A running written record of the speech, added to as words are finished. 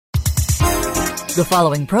The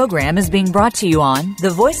following program is being brought to you on the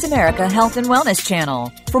Voice America Health and Wellness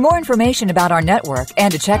Channel. For more information about our network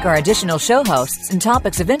and to check our additional show hosts and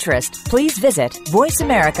topics of interest, please visit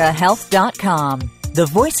voiceamericahealth.com. The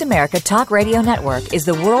Voice America Talk Radio Network is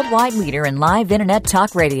the worldwide leader in live Internet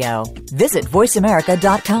talk radio. Visit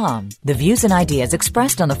voiceamerica.com. The views and ideas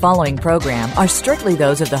expressed on the following program are strictly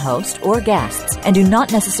those of the host or guests and do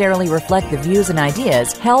not necessarily reflect the views and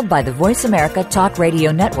ideas held by the Voice America Talk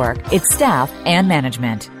Radio Network, its staff, and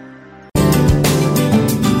management.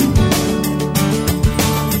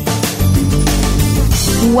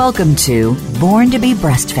 Welcome to Born to be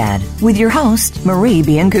Breastfed with your host, Marie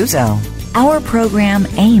Biancuzzo. Our program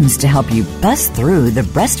aims to help you bust through the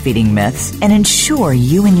breastfeeding myths and ensure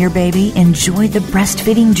you and your baby enjoy the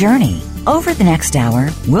breastfeeding journey. Over the next hour,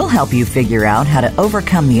 we'll help you figure out how to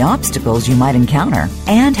overcome the obstacles you might encounter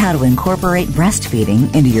and how to incorporate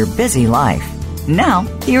breastfeeding into your busy life. Now,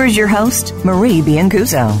 here is your host, Marie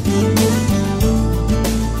Biancuzzo.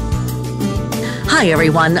 Hi,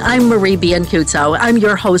 everyone. I'm Marie Biancuzzo. I'm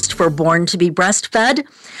your host for Born to be Breastfed,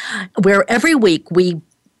 where every week we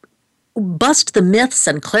bust the myths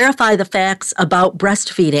and clarify the facts about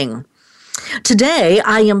breastfeeding. Today,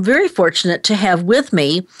 I am very fortunate to have with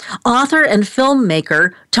me author and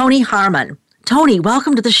filmmaker Toni Harmon. Toni,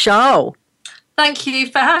 welcome to the show. Thank you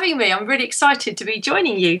for having me. I'm really excited to be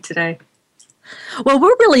joining you today. Well,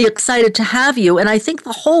 we're really excited to have you, and I think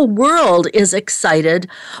the whole world is excited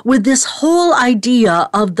with this whole idea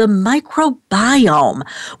of the microbiome.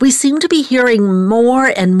 We seem to be hearing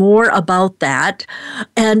more and more about that,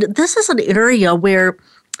 and this is an area where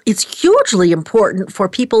it's hugely important for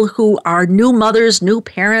people who are new mothers, new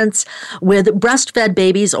parents with breastfed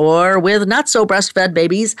babies or with not so breastfed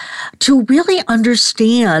babies to really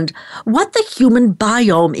understand what the human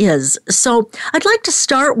biome is. So I'd like to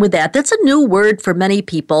start with that. That's a new word for many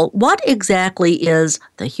people. What exactly is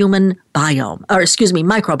the human biome,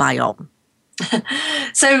 microbiome?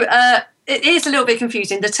 So it is a little bit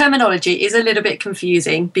confusing. The terminology is a little bit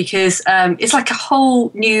confusing because it's like a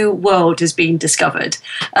whole new world has been discovered.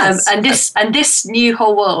 And this new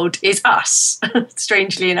whole world is us,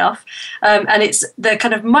 strangely enough. And it's the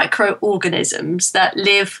kind of microorganisms that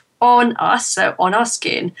live on us, so on our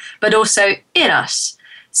skin, but also in us.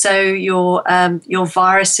 So your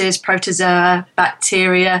viruses, protozoa,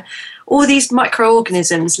 bacteria, all these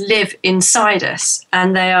microorganisms live inside us,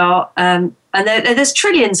 and they are and there's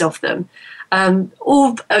trillions of them, and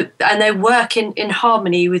they work in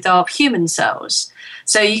harmony with our human cells.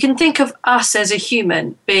 So you can think of us as a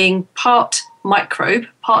human being part microbe,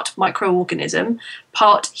 part microorganism,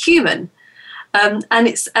 part human, and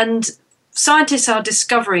scientists are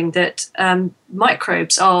discovering that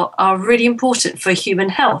microbes are really important for human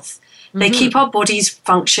health. They keep our bodies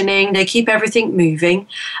functioning, they keep everything moving,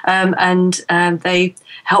 and they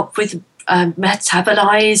help with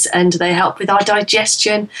metabolize, and they help with our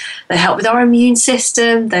digestion, they help with our immune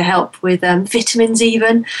system, they help with vitamins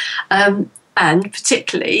even, and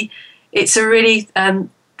particularly it's a really the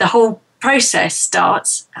whole process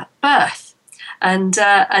starts at birth, and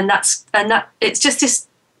it's just this.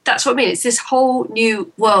 That's what I mean. It's this whole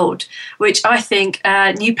new world, which I think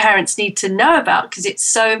new parents need to know about because it's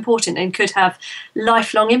so important and could have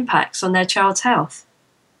lifelong impacts on their child's health.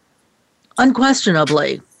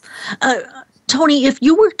 Unquestionably. Toni, if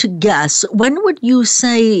you were to guess, when would you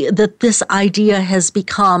say that this idea has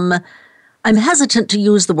become, I'm hesitant to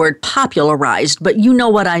use the word popularized, but you know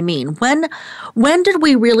what I mean. When did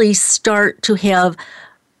we really start to have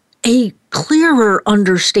a clearer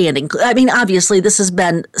understanding? I mean, obviously, this has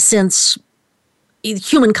been since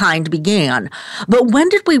humankind began, but when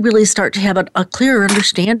did we really start to have a clearer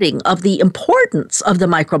understanding of the importance of the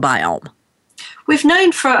microbiome? We've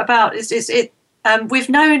known for about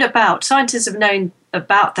scientists have known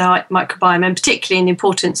about the microbiome, and particularly in the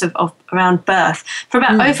importance of around birth for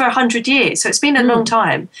about over 100 years. So it's been a long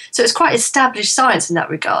time. So it's quite established science in that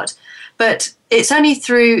regard. But it's only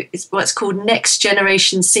through what's called next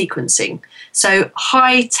generation sequencing. So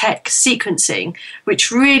high-tech sequencing,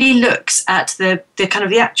 which really looks at the kind of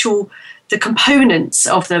the actual the components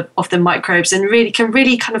of the microbes and really can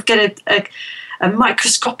kind of get a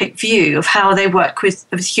microscopic view of how they work with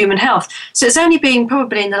human health. So it's only been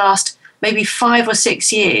probably in the last maybe 5 or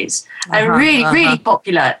 6 years, and really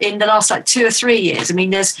popular in the last 2 or 3 years. I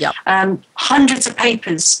mean, there's hundreds of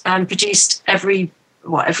papers produced every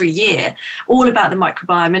year, all about the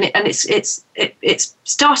microbiome, and it's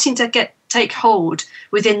starting to take hold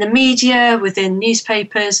within the media, within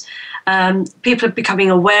newspapers. People are becoming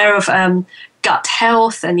aware of gut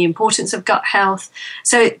health and the importance of gut health.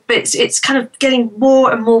 So, but it's kind of getting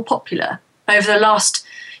more and more popular over the last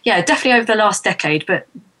yeah, definitely over the last decade, but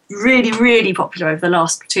really, really popular over the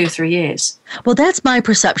last 2 or 3 years. Well, that's my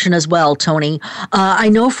perception as well, Toni. I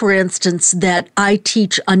know, for instance, that I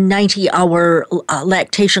teach a 90-hour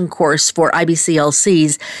lactation course for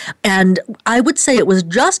IBCLCs, and I would say it was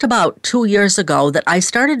just about 2 years ago that I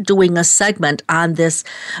started doing a segment on this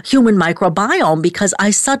human microbiome because I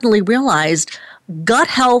suddenly realized gut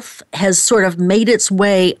health has sort of made its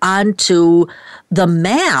way onto the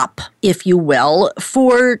map, if you will,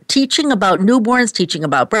 for teaching about newborns, teaching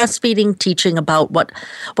about breastfeeding, teaching about what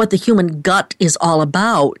the human gut is all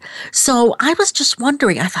about. So I was just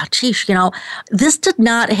wondering, I thought, geez, this did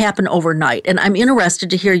not happen overnight. And I'm interested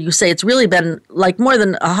to hear you say it's really been like more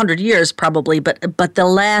than 100 years probably, but the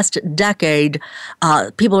last decade,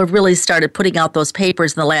 people have really started putting out those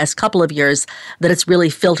papers in the last couple of years that it's really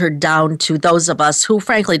filtered down to those of us who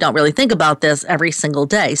frankly don't really think about this every single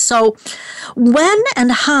day. So when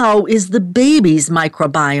and how is the baby's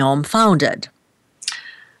microbiome founded?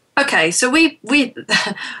 Okay, so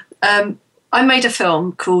I made a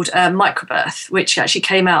film called Microbirth, which actually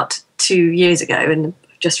came out 2 years ago, and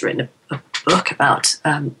I've just written a book about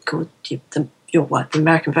called the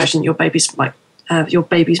American version, Your Baby's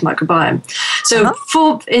Microbiome.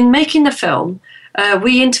 So in making the film,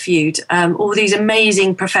 we interviewed all these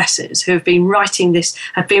amazing professors who have been researching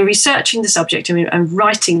the subject and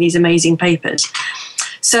writing these amazing papers.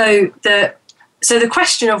 So the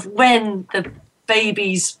question of when the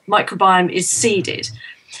baby's microbiome is seeded,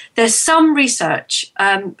 there's some research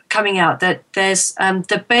coming out that there's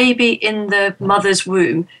the baby in the mother's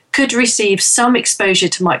womb could receive some exposure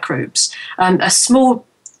to microbes, a small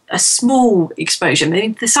exposure. Maybe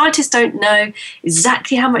the scientists don't know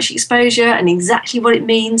exactly how much exposure and exactly what it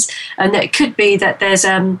means, and it could be that there's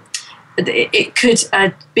it could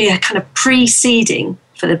be a kind of pre-seeding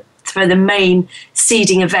for the main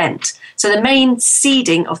seeding event. So the main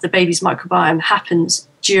seeding of the baby's microbiome happens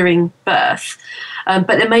during birth, but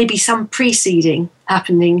there may be some pre-seeding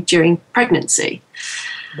happening during pregnancy.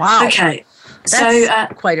 Wow. Okay.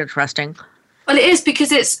 That's quite interesting. Well, it is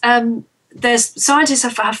because it's scientists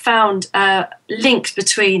have found links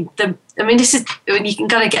between them. I mean, this is when you can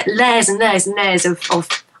kind of get layers and layers and layers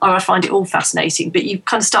of I find it all fascinating, but you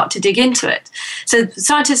kind of start to dig into it. So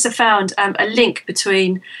scientists have found a link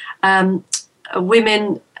between pregnant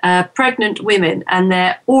women and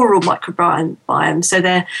their oral microbiome, so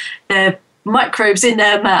their microbes in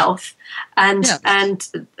their mouth, and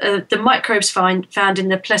the microbes found in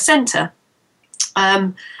the placenta,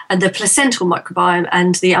 and the placental microbiome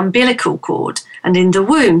and the umbilical cord and in the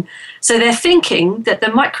womb. So they're thinking that the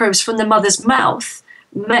microbes from the mother's mouth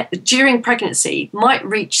during pregnancy might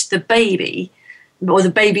reach the baby or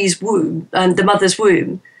the baby's womb and the mother's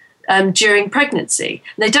womb during pregnancy.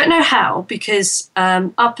 And they don't know how, because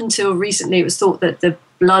up until recently it was thought that the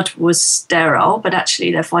blood was sterile, but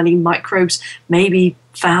actually they're finding microbes maybe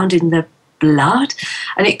found in the blood.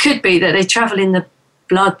 And it could be that they travel in the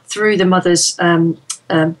blood through the mother's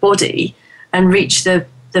body and reach the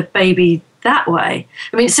baby that way.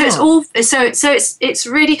 I mean, so it's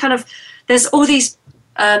really kind of, there's all these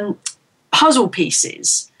puzzle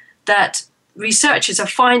pieces that researchers are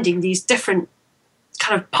finding, these different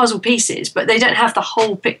kind of puzzle pieces, but they don't have the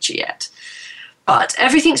whole picture yet. But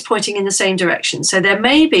everything's pointing in the same direction. So there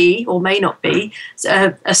may be or may not be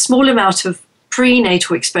a small amount of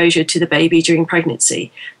prenatal exposure to the baby during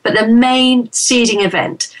pregnancy, but the main seeding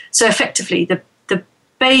event, so effectively the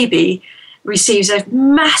baby receives a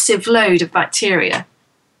massive load of bacteria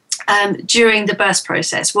during the birth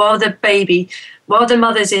process, while the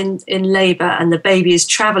mother's in labour and the baby is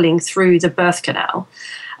travelling through the birth canal.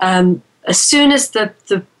 As soon as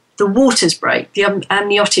the waters break, the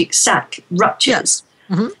amniotic sac ruptures.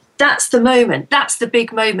 Mm-hmm. That's the moment, that's the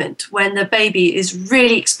big moment when the baby is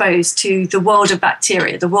really exposed to the world of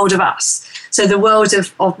bacteria, the world of us, so the world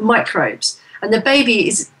of microbes. And the baby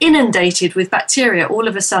is inundated with bacteria all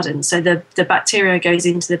of a sudden. So the bacteria goes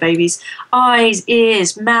into the baby's eyes,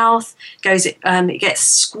 ears, mouth, it gets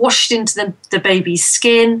squashed into the baby's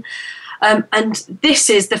skin. And this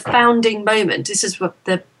is the founding moment. This is what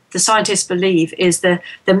the scientists believe is the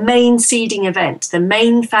main seeding event, the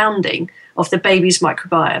main founding of the baby's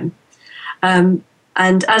microbiome. And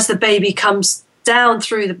as the baby comes down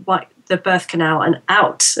through the birth canal and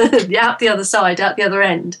out the other side, out the other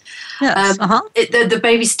end, the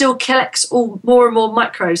baby still collects more and more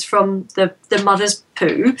microbes from the mother's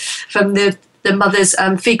poo, from the mother's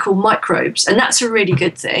fecal microbes. And that's a really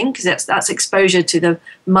good thing, because that's exposure to the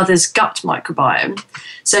mother's gut microbiome.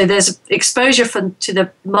 So there's exposure to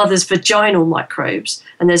the mother's vaginal microbes,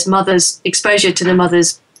 and there's exposure to the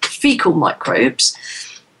mother's fecal microbes.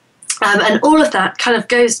 And all of that kind of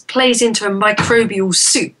plays into a microbial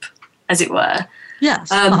soup, as it were.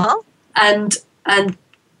 Yes. And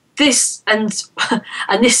this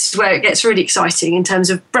is where it gets really exciting in terms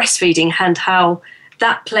of breastfeeding and how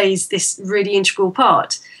that plays this really integral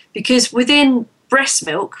part. Because within breast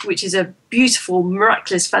milk, which is a beautiful,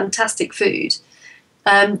 miraculous, fantastic food,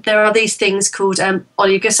 there are these things called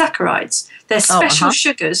oligosaccharides. They're special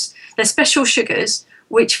sugars. They're special sugars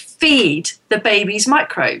which feed the baby's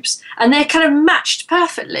microbes, and they're kind of matched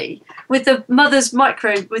perfectly with the mother's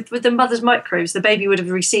microbes the baby would have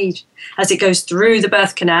received as it goes through the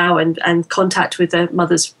birth canal and contact with the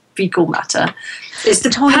mother's fecal matter. It's the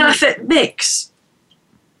perfect mix.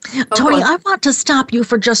 Toni, I want to stop you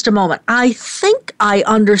for just a moment. I think I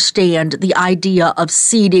understand the idea of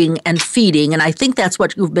seeding and feeding, and I think that's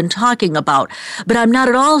what you've been talking about, but I'm not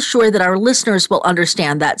at all sure that our listeners will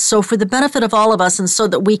understand that. So for the benefit of all of us and so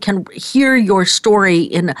that we can hear your story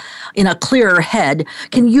in a clearer head,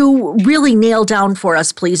 can you really nail down for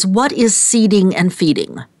us, please, what is seeding and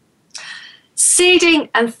feeding? Seeding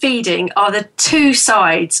and feeding are the two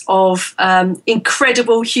sides of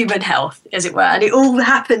incredible human health, as it were, and it all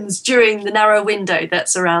happens during the narrow window that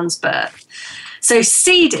surrounds birth. So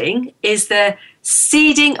seeding is the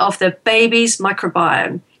seeding of the baby's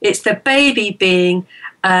microbiome. It's the baby being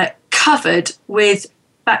covered with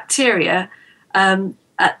bacteria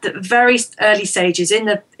at the very early stages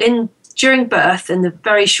during birth and the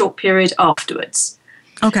very short period afterwards.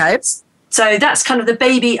 Okay. So that's kind of the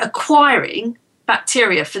baby acquiring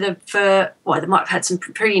bacteria they might have had some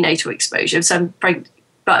prenatal exposure,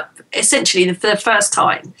 but essentially for the first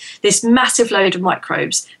time, this massive load of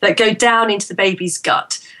microbes that go down into the baby's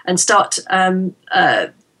gut and start, kind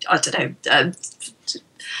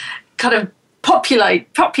of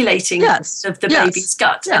populating of the baby's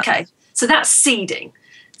gut. Yeah. Okay, so that's seeding.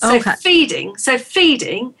 So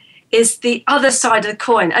feeding is the other side of the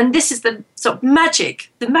coin. And this is the sort of magic.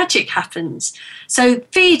 The magic happens. So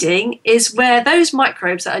feeding is where those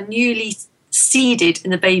microbes that are newly seeded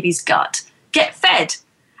in the baby's gut get fed.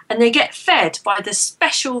 And they get fed by the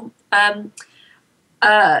special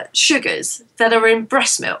sugars that are in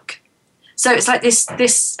breast milk. So it's like this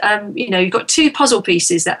you've got two puzzle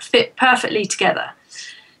pieces that fit perfectly together.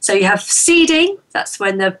 So you have seeding, that's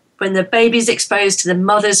when the baby's exposed to the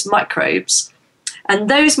mother's microbes. And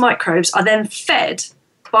those microbes are then fed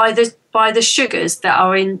by the sugars that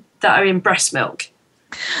are in breast milk.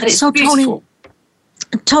 And it's so beautiful.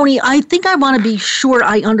 Toni, I think I want to be sure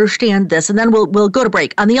I understand this, and then we'll go to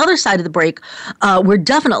break. On the other side of the break, we're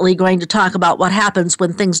definitely going to talk about what happens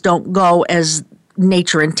when things don't go as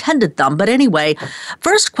nature intended them. But anyway,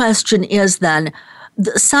 first question is then,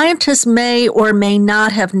 the scientists may or may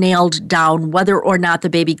not have nailed down whether or not the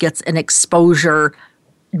baby gets an exposure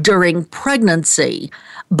during pregnancy,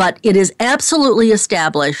 but it is absolutely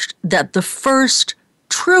established that the first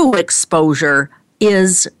true exposure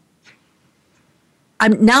is,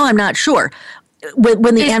 I'm not sure,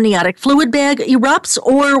 when the amniotic fluid bag erupts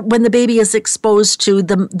or when the baby is exposed to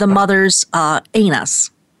the mother's anus.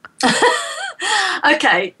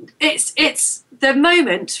 Okay, it's the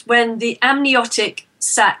moment when the amniotic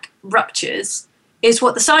sac ruptures is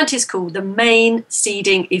what the scientists call the main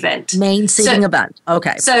seeding event. Main seeding event.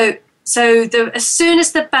 Okay. So as soon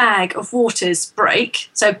as the bag of waters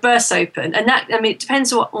break, so bursts open, and that, it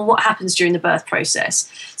depends on what happens during the birth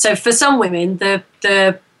process. So for some women,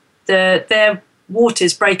 their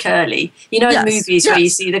waters break early. In movies where you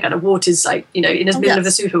see the kind of waters in the middle of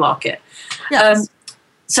a supermarket. Yes.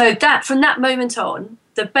 So that from that moment on,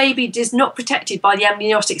 the baby is not protected by the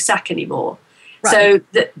amniotic sac anymore. Right.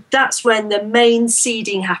 So that's when the main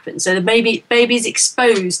seeding happens. So the baby is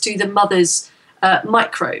exposed to the mother's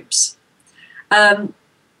microbes, and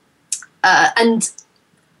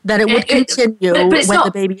that it would continue when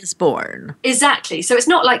the baby is born. Exactly. So it's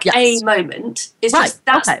not like a moment. It's just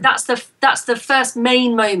that's the first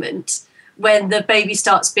main moment when the baby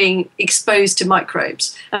starts being exposed to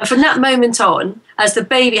microbes. And from that moment on, as the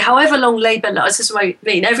baby, however long labour lasts, this is what I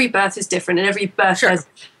mean. Every birth is different, and every birth has,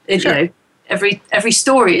 every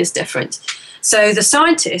story is different. So the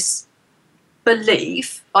scientists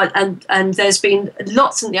believe, and there's been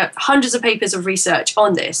lots and hundreds of papers of research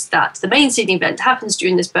on this, that the main seeding event happens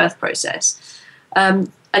during this birth process.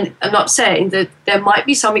 And I'm not saying that there might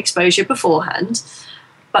be some exposure beforehand,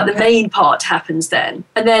 but the main part happens then.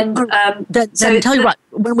 And then... tell you what,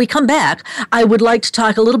 when we come back, I would like to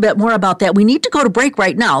talk a little bit more about that. We need to go to break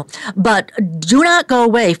right now, but do not go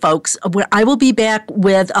away, folks. I will be back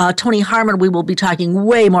with Toni Harmon. We will be talking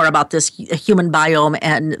way more about this human biome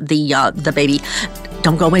and the baby.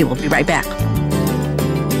 Don't go away. We'll be right back.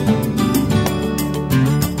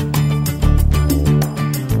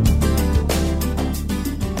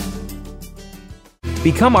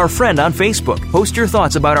 Become our friend on Facebook. Post your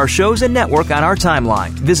thoughts about our shows and network on our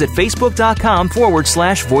timeline. Visit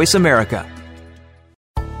facebook.com/Voice America.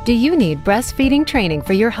 Do you need breastfeeding training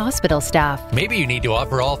for your hospital staff? Maybe you need to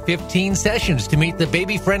offer all 15 sessions to meet the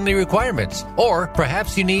baby-friendly requirements. Or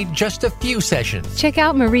perhaps you need just a few sessions. Check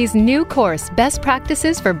out Marie's new course, Best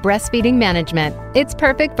Practices for Breastfeeding Management. It's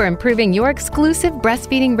perfect for improving your exclusive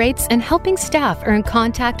breastfeeding rates and helping staff earn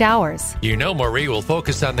contact hours. You know Marie will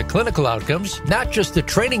focus on the clinical outcomes, not just the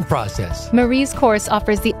training process. Marie's course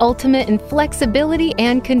offers the ultimate in flexibility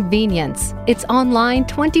and convenience. It's online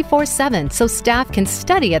 24/7, so staff can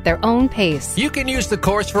study at their own pace. You can use the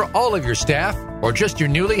course for all of your staff or just your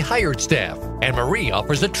newly hired staff. And Marie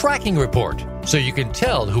offers a tracking report, so you can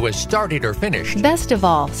tell who has started or finished. Best of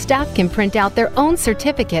all, staff can print out their own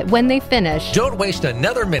certificate when they finish. Don't waste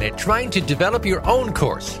another minute trying to develop your own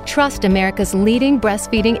course. Trust America's leading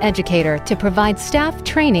breastfeeding educator to provide staff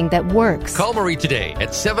training that works. Call Marie today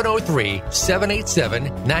at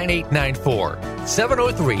 703-787-9894.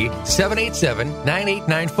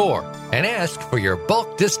 703-787-9894 and ask for your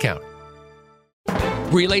bulk discount.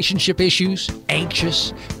 Relationship issues?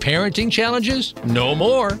 Anxious? Parenting challenges? No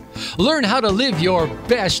more. Learn how to live your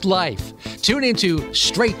best life. Tune into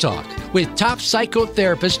Straight Talk with top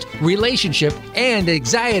psychotherapist, relationship, and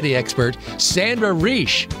anxiety expert Sandra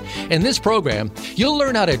Reich. In this program, you'll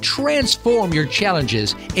learn how to transform your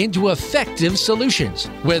challenges into effective solutions,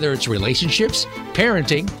 whether it's relationships,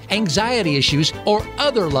 parenting, anxiety issues, or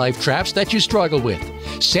other life traps that you struggle with.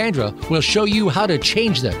 Sandra will show you how to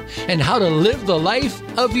change them and how to live the life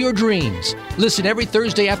of your dreams. Listen every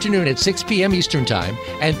Thursday afternoon at 6 p.m. Eastern Time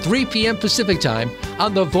and 3 p.m. Pacific Time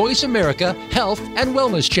on the Voice America Health and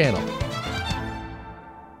Wellness Channel.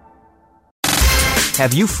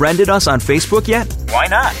 Have you friended us on Facebook yet? Why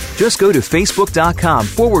not? Just go to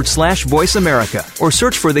facebook.com/Voice America or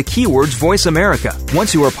search for the keywords Voice America.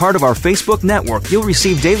 Once you are part of our Facebook network, you'll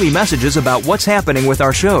receive daily messages about what's happening with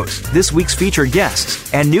our shows, this week's featured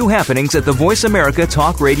guests, and new happenings at the Voice America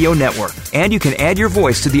Talk Radio Network. And you can add your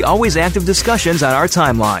voice to the always active discussions on our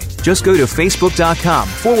timeline. Just go to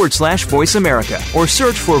facebook.com/Voice America or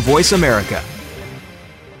search for Voice America.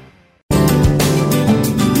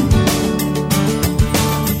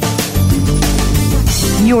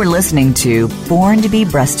 You're listening to Born to be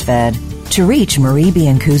Breastfed. To reach Marie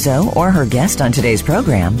Biancuzzo or her guest on today's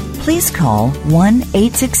program, please call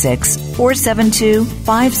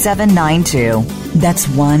 1-866-472-5792. That's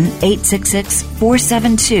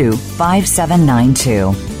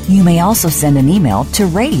 1-866-472-5792. You may also send an email to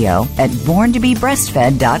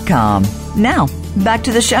radio@borntobebreastfed.com. Now, back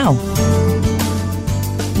to the show.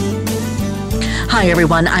 Hi,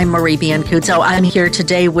 everyone. I'm Marie Biancuzzo. I'm here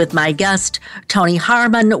today with my guest, Tony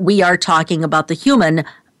Harmon. We are talking about the human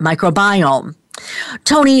microbiome.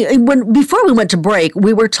 Tony, before we went to break,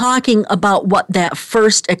 we were talking about what that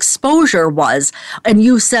first exposure was. And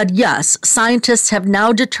you said, yes, scientists have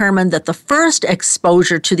now determined that the first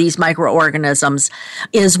exposure to these microorganisms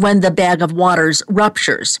is when the bag of waters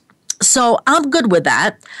ruptures. So I'm good with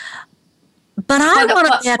that. But I want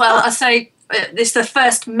to back up. I say this is the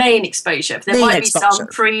first main exposure. There might be some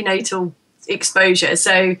prenatal exposure.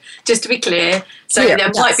 So just to be clear,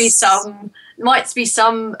 might be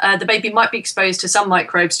some, the baby might be exposed to some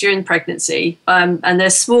microbes during pregnancy, and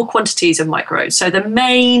there's small quantities of microbes. So the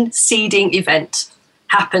main seeding event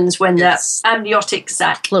happens when the amniotic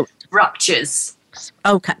sac ruptures.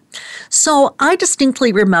 Okay. So I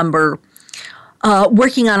distinctly remember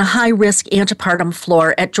working on a high-risk antepartum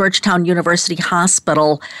floor at Georgetown University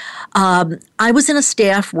Hospital. I was in a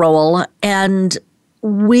staff role, and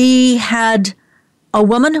we had a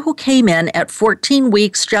woman who came in at 14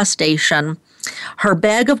 weeks gestation. Her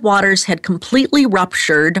bag of waters had completely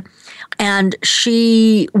ruptured, and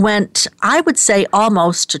she went, I would say,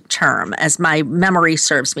 almost to term, as my memory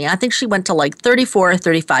serves me. I think she went to like 34 or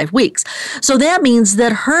 35 weeks. So that means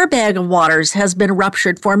that her bag of waters has been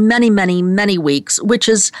ruptured for many, many, many weeks, which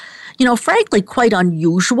is, frankly, quite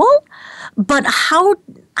unusual. But how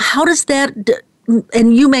does that,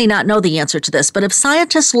 and you may not know the answer to this, but if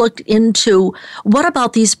scientists looked into what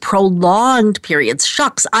about these prolonged periods,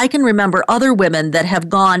 shucks, I can remember other women that have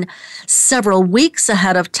gone several weeks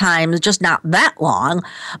ahead of time, just not that long.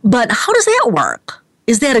 But how does that work?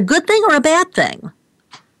 Is that a good thing or a bad thing?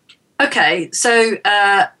 Okay, so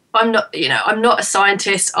I'm not a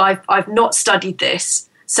scientist. I've not studied this.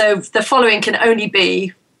 So the following can only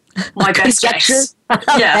be my best guess.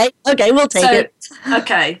 Okay, we'll take it.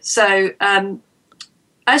 Okay, so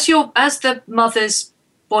as the mother's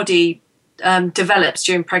body develops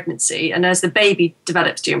during pregnancy, and as the baby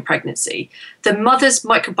develops during pregnancy, the mother's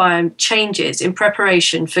microbiome changes in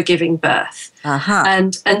preparation for giving birth.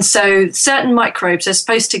 And so certain microbes are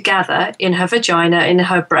supposed to gather in her vagina, in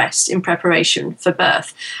her breast, in preparation for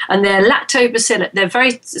birth. And they're lactobacillus. They're a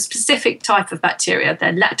very specific type of bacteria.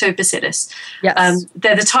 They're lactobacillus. Yes.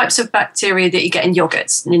 They're the types of bacteria that you get in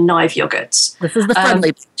yogurts, in Nive yogurts. This is the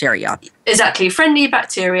friendly bacteria. Exactly, friendly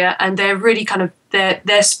bacteria, and they're really kind of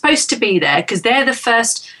they're supposed to be there because they're the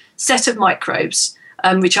first set of microbes,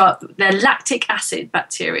 which are they're lactic acid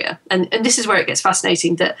bacteria, and this is where it gets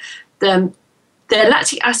fascinating that they're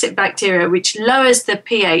lactic acid bacteria, which lowers the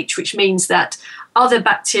pH, which means that other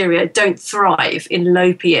bacteria don't thrive in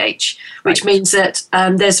low pH, which means that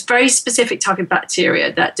there's very specific type of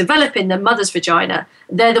bacteria that develop in the mother's vagina.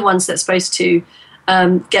 They're the ones that's supposed to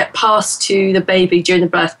get passed to the baby during the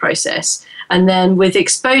birth process. And then with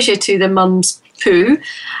exposure to the mum's poo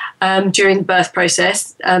during the birth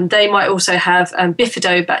process, they might also have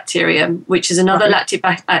bifidobacterium, which is another lactic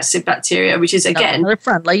acid bacteria, which is, again, they're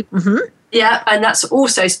friendly. Yeah, and that's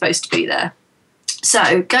also supposed to be there.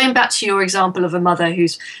 So going back to your example of a mother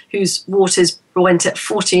whose waters went at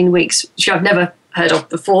 14 weeks, which I've never heard of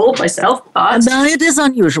before myself, but it is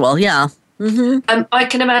unusual, yeah. I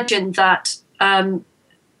can imagine that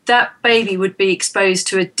that baby would be exposed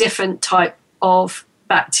to a different type of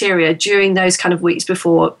bacteria during those kind of weeks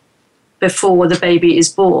before the baby is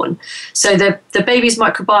born. So the baby's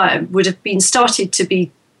microbiome would have been started to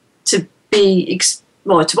be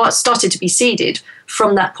seeded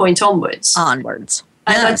from that point onwards.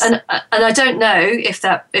 Yes. And I don't know if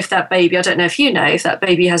that baby, I don't know if you know, if that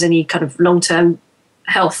baby has any kind of long-term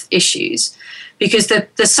health issues, because the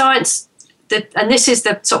science, and this is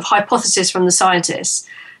the sort of hypothesis from the scientists,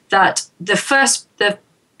 that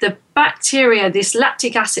the bacteria, this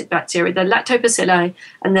lactic acid bacteria, the lactobacilli,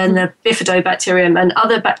 and then the bifidobacterium and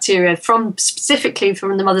other bacteria specifically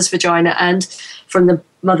from the mother's vagina and from the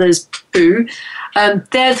mother's poo,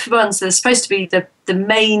 they're the ones that are supposed to be the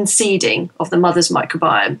main seeding of the mother's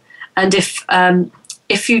microbiome. And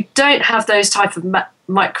if you don't have those type of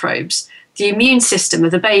microbes, the immune system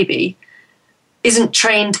of the baby isn't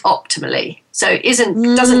trained optimally, so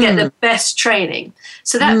doesn't get the best training.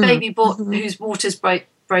 So that baby whose waters break,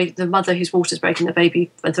 the mother whose waters break in the baby,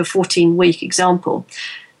 the 14-week example,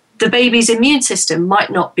 the baby's immune system might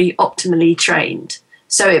not be optimally trained.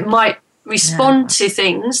 So it might respond to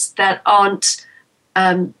things that aren't,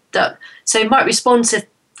 so it might respond to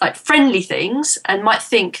like friendly things and might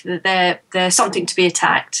think that they're something to be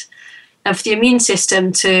attacked. And for the immune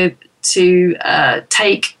system to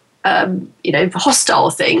take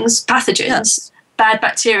hostile things, pathogens, bad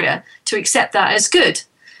bacteria, to accept that as good.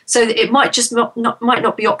 So it might just might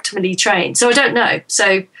not be optimally trained. So I don't know.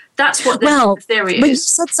 So that's what the theory is. But you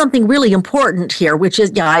said something really important here, which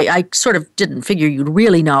is, I sort of didn't figure you'd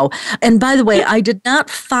really know. And by the way, I did not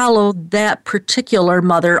follow that particular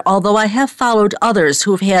mother, although I have followed others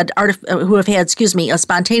who have had a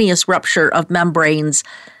spontaneous rupture of membranes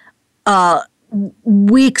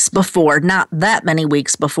weeks before, not that many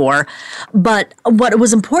weeks before. But what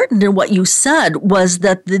was important in what you said was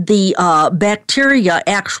that the bacteria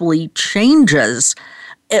actually changes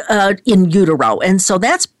in utero. And so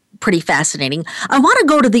that's pretty fascinating. I want to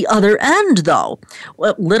go to the other end, though.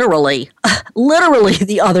 Well, literally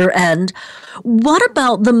the other end. What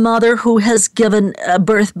about the mother who has given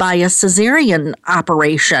birth by a cesarean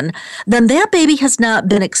operation? Then that baby has not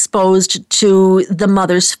been exposed to the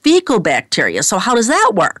mother's fecal bacteria. So how does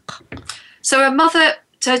that work? So a mother,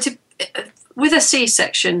 with a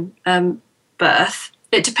C-section birth,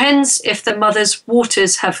 it depends if the mother's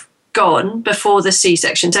waters have gone before the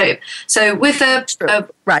C-section. So with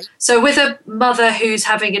a mother who's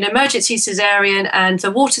having an emergency cesarean and the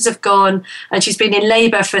waters have gone and she's been in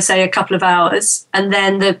labour for say a couple of hours, and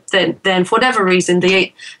then for whatever reason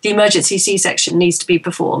the emergency C-section needs to be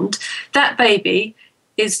performed, that baby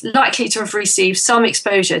is likely to have received some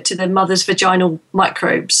exposure to the mother's vaginal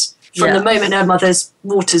microbes from the moment her mother's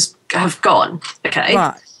waters have gone. Okay.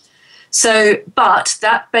 Right. So, but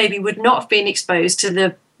that baby would not have been exposed to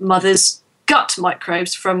the mother's gut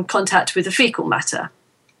microbes from contact with the fecal matter.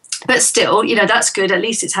 But still, that's good. At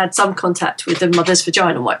least it's had some contact with the mother's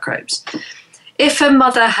vaginal microbes. If a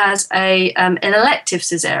mother has an elective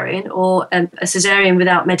cesarean or a cesarean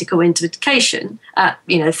without medical indication at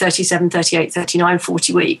 37, 38, 39,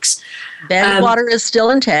 40 weeks, belly water is still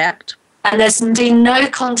intact. And there's indeed no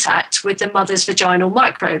contact with the mother's vaginal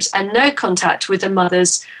microbes and no contact with the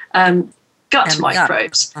mother's gut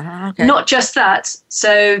microbes. Okay. Not just that.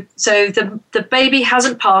 So the baby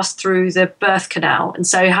hasn't passed through the birth canal and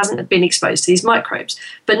so hasn't been exposed to these microbes.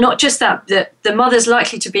 But not just that, the mother's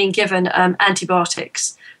likely to be given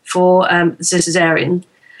antibiotics for the cesarean.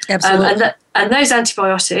 Absolutely. And those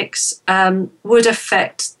antibiotics would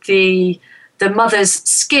affect the mother's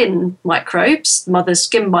skin microbes, the mother's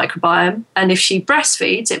skin microbiome, and if she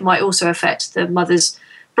breastfeeds, it might also affect the mother's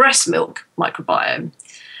breast milk microbiome.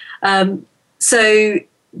 So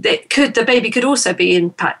the baby could also be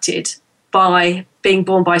impacted by being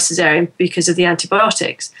born by cesarean because of the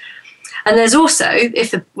antibiotics. And there's also,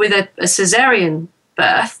 with a cesarean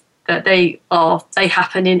birth, that they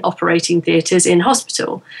happen in operating theatres in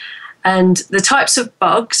hospital. And the types of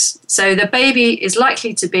bugs, so the baby is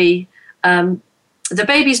likely to be, the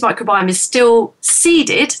baby's microbiome is still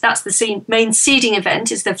seeded. That's the main seeding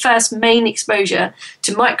event, is the first main exposure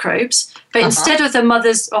to microbes. But instead of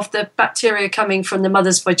the bacteria coming from the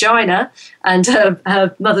mother's vagina and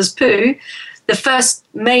her mother's poo, the first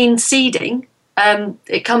main seeding,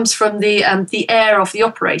 it comes from the air of the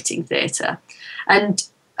operating theatre. And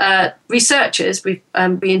researchers, we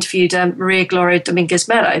interviewed Maria Gloria Dominguez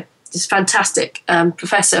Melo, this fantastic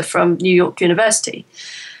professor from New York University.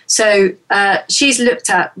 So she's looked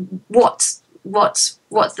at what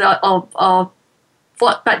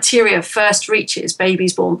bacteria first reaches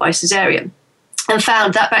babies born by cesarean, and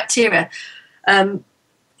found that bacteria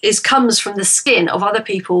comes from the skin of other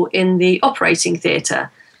people in the operating theatre.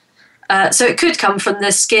 So it could come from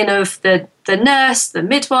the skin of the nurse, the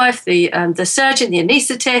midwife, the surgeon, the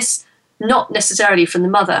anaesthetist, not necessarily from the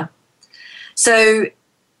mother. So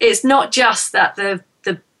it's not just that the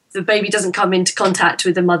baby doesn't come into contact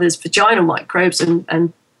with the mother's vaginal microbes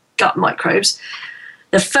and gut microbes.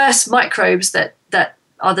 The first microbes that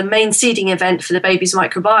are the main seeding event for the baby's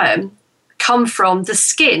microbiome come from the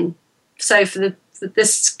skin. So for the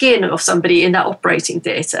skin of somebody in that operating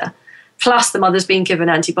theatre, plus the mother's being given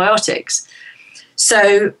antibiotics.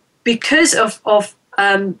 So because of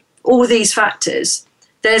all these factors,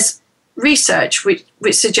 there's research which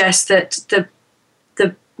suggests that the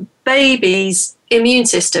baby's immune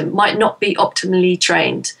system might not be optimally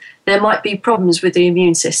trained. There might be problems with the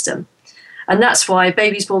immune system. And that's why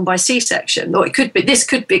babies born by C-section, or this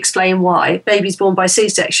could explain why babies born by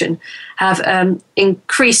C-section have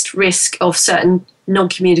increased risk of certain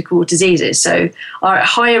non-communicable diseases. So are at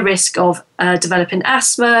higher risk of developing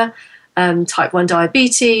asthma, type 1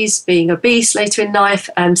 diabetes, being obese later in life,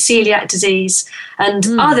 celiac disease, and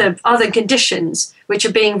other conditions which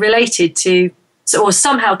are being related to or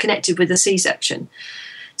somehow connected with the C-section.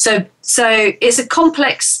 So it's a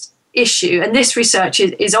complex issue, and this research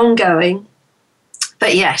is ongoing.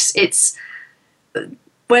 But yes, it's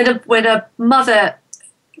when a mother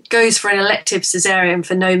goes for an elective cesarean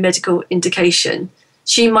for no medical indication,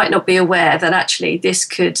 she might not be aware that actually this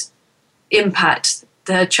could impact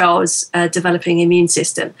her child's developing immune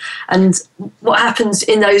system. And what happens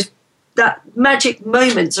in that magic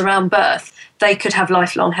moments around birth, they could have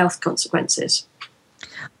lifelong health consequences.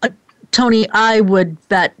 Tony, I would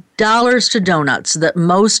bet dollars to donuts that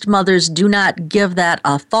most mothers do not give that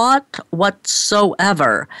a thought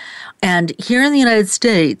whatsoever. And here in the United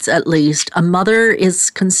States, at least, a mother is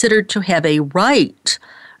considered to have a right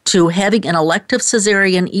to having an elective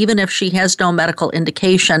cesarean, even if she has no medical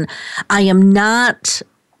indication. I am not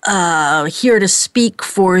here to speak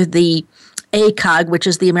for the ACOG, which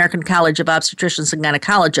is the American College of Obstetricians and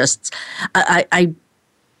Gynecologists.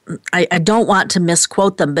 I don't want to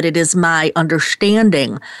misquote them, but it is my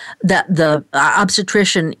understanding that the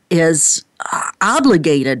obstetrician is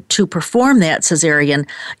obligated to perform that cesarean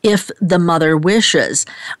if the mother wishes.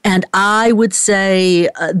 And I would say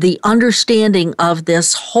the understanding of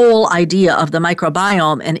this whole idea of the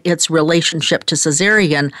microbiome and its relationship to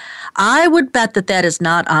cesarean, I would bet that is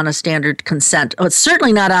not on a standard consent. It's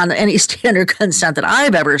certainly not on any standard consent that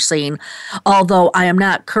I've ever seen, although I am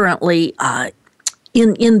not currently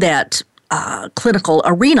in that clinical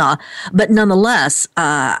arena, but nonetheless,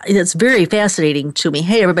 it's very fascinating to me.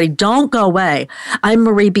 Hey, everybody, don't go away. I'm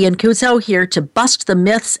Marie Biancuzzo here to bust the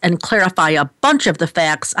myths and clarify a bunch of the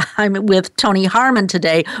facts. I'm with Tony Harmon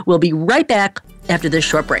today. We'll be right back after this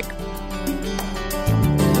short break.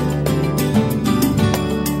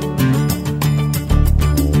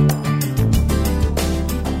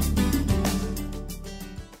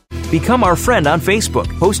 Become our friend on Facebook.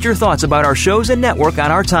 Post your thoughts about our shows and network on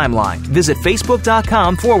our timeline. Visit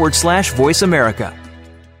facebook.com/Voice America.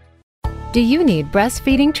 Do you need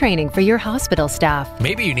breastfeeding training for your hospital staff?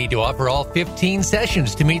 Maybe you need to offer all 15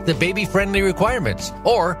 sessions to meet the baby-friendly requirements.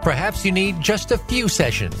 Or perhaps you need just a few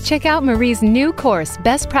sessions. Check out Marie's new course,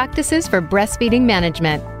 Best Practices for Breastfeeding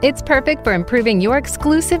Management. It's perfect for improving your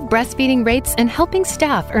exclusive breastfeeding rates and helping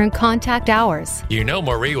staff earn contact hours. You know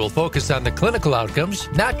Marie will focus on the clinical outcomes,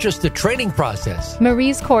 not just the training process.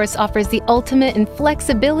 Marie's course offers the ultimate in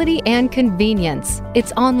flexibility and convenience.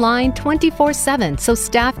 It's online 24/7, so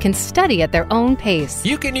staff can study at their own pace.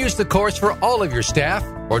 You can use the course for all of your staff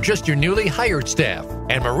or just your newly hired staff.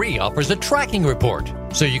 And Marie offers a tracking report,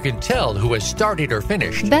 so you can tell who has started or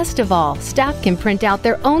finished. Best of all, staff can print out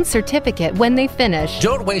their own certificate when they finish.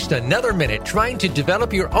 Don't waste another minute trying to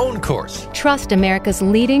develop your own course. Trust America's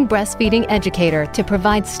leading breastfeeding educator to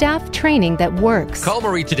provide staff training that works. Call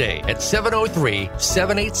Marie today at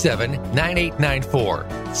 703-787-9894.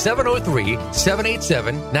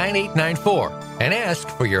 703-787-9894 and ask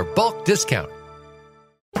for your bulk discount.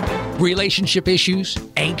 Relationship issues?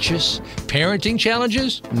 Anxious? Parenting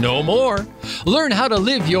challenges? No more. Learn how to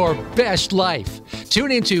live your best life.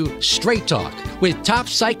 Tune into Straight Talk with top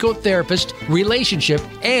psychotherapist, relationship,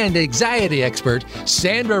 and anxiety expert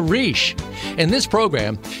Sandra Reich. In this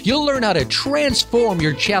program, you'll learn how to transform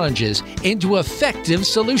your challenges into effective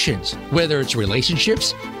solutions, whether it's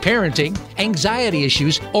relationships, parenting, anxiety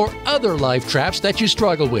issues, or other life traps that you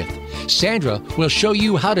struggle with. Sandra will show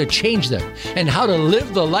you how to change them and how to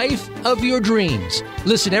live the life of your dreams.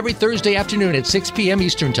 Listen every Thursday afternoon at 6 p.m.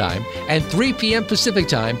 Eastern Time and 3 p.m. Pacific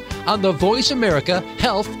Time on the Voice America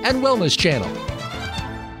Health and Wellness Channel.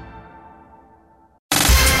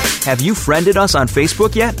 Have you friended us on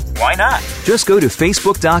Facebook yet? Why not? Just go to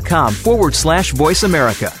facebook.com/Voice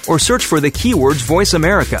America or search for the keywords Voice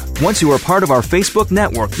America. Once you are part of our Facebook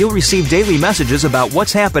network, you'll receive daily messages about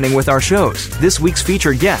what's happening with our shows, this week's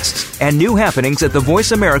featured guests, and new happenings at the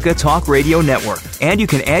Voice America Talk Radio Network. And you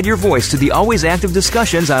can add your voice to the always active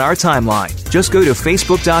discussions on our timeline. Just go to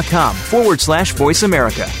facebook.com/Voice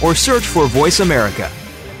America or search for Voice America.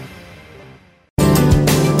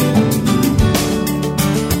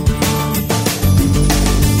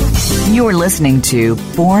 You're listening to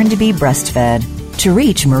Born to be Breastfed. To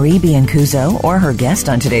reach Marie Biancuzzo or her guest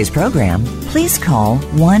on today's program, please call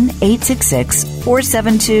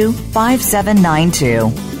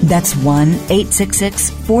 1-866-472-5792. That's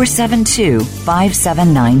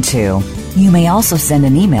 1-866-472-5792. You may also send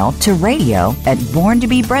an email to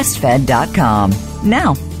radio@borntobebreastfed.com.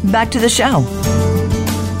 Now, back to the show.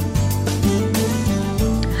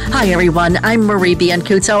 Hi, everyone. I'm Marie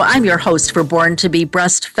Biancuzzo. I'm your host for Born to be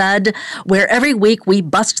Breastfed, where every week we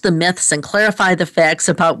bust the myths and clarify the facts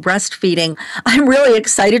about breastfeeding. I'm really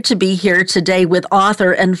excited to be here today with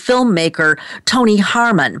author and filmmaker Toni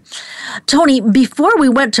Harmon. Toni, before we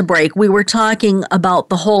went to break, we were talking about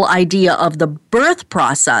the whole idea of the birth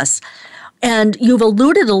process. And you've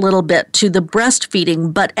alluded a little bit to the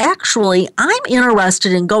breastfeeding, but actually I'm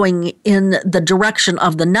interested in going in the direction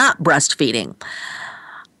of the not breastfeeding.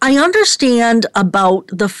 I understand about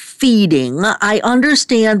the feeding. I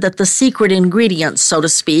understand that the secret ingredient, so to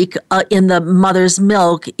speak, in the mother's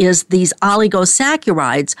milk is these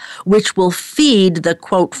oligosaccharides, which will feed the,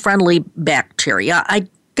 quote, friendly bacteria. I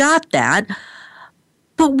got that.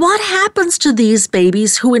 But what happens to these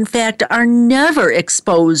babies who, in fact, are never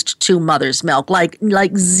exposed to mother's milk, like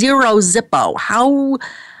zero Zippo? How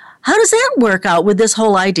does that work out with this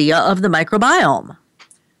whole idea of the microbiome?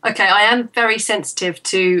 Okay, I am very sensitive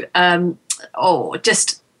to, I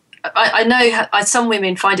know some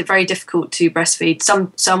women find it very difficult to breastfeed.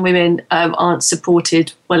 Some women aren't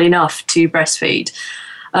supported well enough to breastfeed.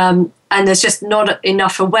 And there's just not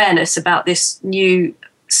enough awareness about this new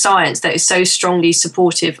science that is so strongly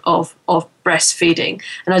supportive of breastfeeding.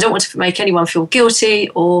 And I don't want to make anyone feel guilty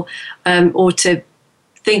or to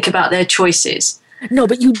think about their choices. No,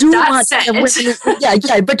 but you do want to have women.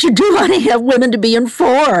 But you do want to have women to be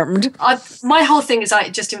informed. My whole thing is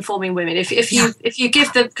just informing women. If you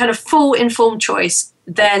give the kind of full informed choice,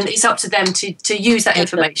 then it's up to them to use that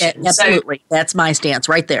information. Absolutely, that's my stance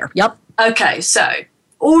right there. Yep. Okay, so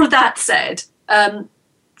all of that said, the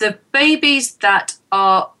babies that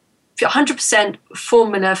are 100%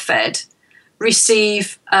 formula fed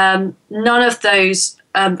receive none of those.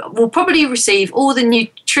 Will probably receive all the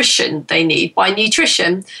nutrition they need. By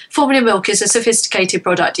nutrition, formula milk is a sophisticated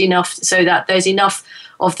product enough so that there's enough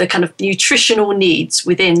of the kind of nutritional needs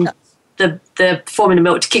within the formula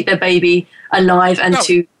milk to keep their baby alive and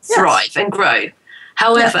to thrive and grow.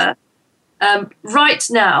 However, right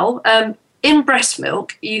now, in breast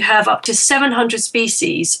milk, you have up to 700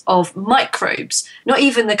 species of microbes, not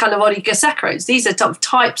even the kind of oligosaccharides. These are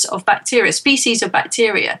types of bacteria, species of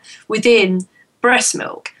bacteria within breast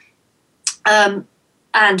milk, and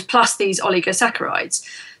plus these oligosaccharides.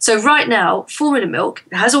 So right now, formula milk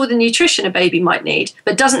has all the nutrition a baby might need,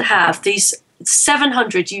 but doesn't have these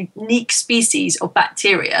 700 unique species of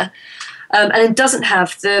bacteria. And it doesn't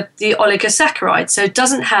have the oligosaccharides, so it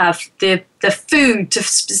doesn't have the food to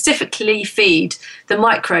specifically feed the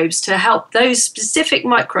microbes to help those specific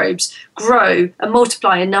microbes grow and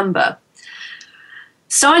multiply in number.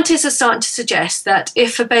 Scientists are starting to suggest that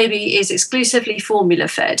if a baby is exclusively formula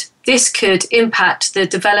fed, this could impact the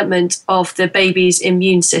development of the baby's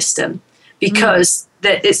immune system because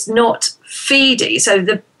that it's not feeding. So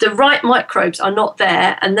the right microbes are not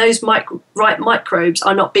there, and those right microbes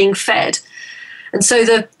are not being fed. And so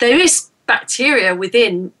there is bacteria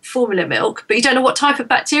within formula milk, but you don't know what type of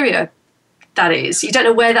bacteria that is. You don't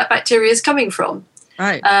know where that bacteria is coming from.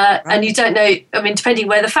 Right. And you don't know, I mean, depending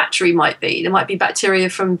where the factory might be. There might be bacteria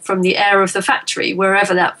from the air of the factory,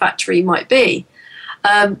 wherever that factory might be.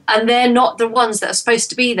 And they're not the ones that are supposed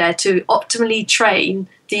to be there to optimally train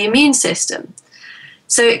the immune system.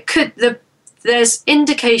 So there's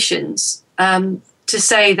indications to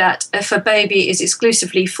say that if a baby is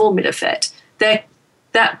exclusively formula fed,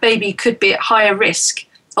 that baby could be at higher risk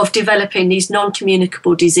of developing these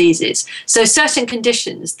non-communicable diseases. So certain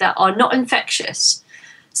conditions that are not infectious.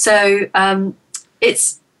 So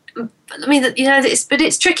it's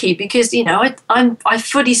tricky because, I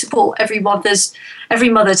fully support every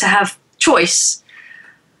mother to have choice.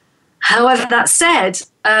 However, that said,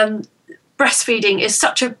 breastfeeding is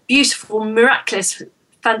such a beautiful, miraculous,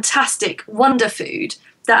 fantastic wonder food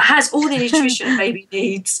that has all the nutrition a baby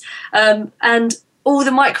needs, and all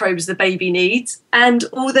the microbes the baby needs, and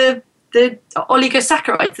all the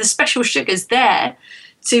oligosaccharides, the special sugars there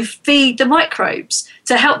to feed the microbes,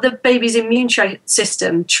 to help the baby's immune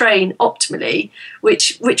system train optimally,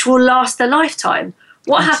 which will last their lifetime.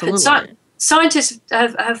 What happens? Scientists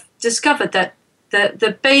have discovered that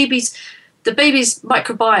the baby's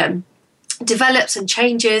microbiome develops and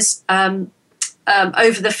changes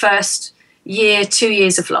over the first year, 2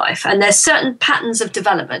 years of life, and there's certain patterns of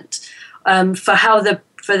development for how the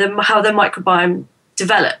microbiome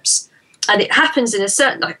develops, and it happens in a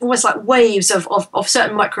certain, almost like waves of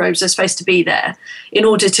certain microbes are supposed to be there in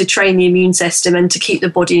order to train the immune system and to keep the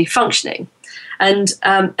body functioning, and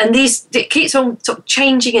it keeps on sort of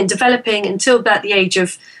changing and developing until about the age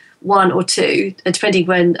of 1 or 2, depending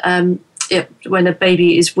when a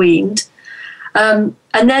baby is weaned, and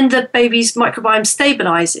then the baby's microbiome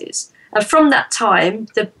stabilizes. And from that time,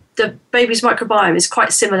 the baby's microbiome is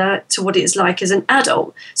quite similar to what it's like as an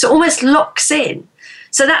adult. So it almost locks in.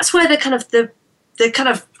 So that's where the kind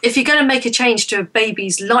of if you're going to make a change to a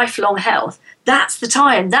baby's lifelong health, that's the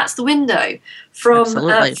time, that's the window from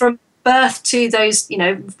birth to those,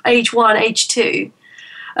 age 1, age 2.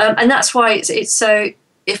 And that's why it's so,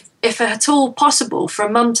 if at all possible, for a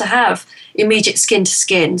mum to have immediate skin to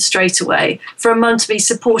skin straight away, for a mum to be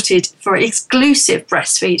supported for exclusive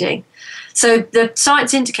breastfeeding. So the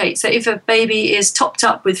science indicates that if a baby is topped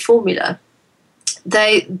up with formula,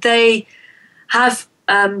 they have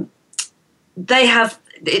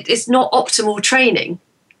it's not optimal training.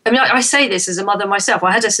 I mean, I say this as a mother myself.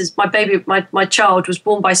 I had my child was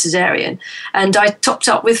born by cesarean, and I topped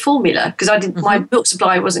up with formula because my milk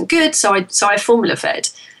supply wasn't good, so I formula fed.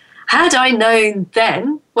 Had I known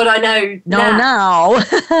then what I know now,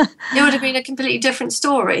 it would have been a completely different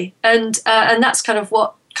story. And that's kind of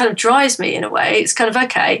what kind of drives me in a way. It's kind of,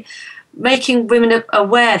 okay, making women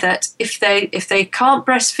aware that if they can't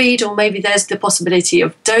breastfeed, or maybe there's the possibility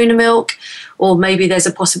of donor milk, or maybe there's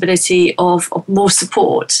a possibility of more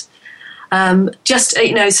support. So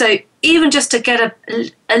even just to get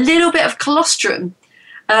a little bit of colostrum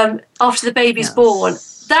after the baby's born,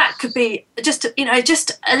 that could be just a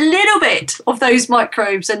little bit of those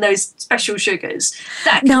microbes and those special sugars.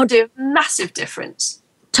 That can do a massive difference.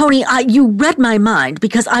 Toni, you read my mind,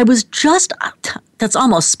 because I was just, that's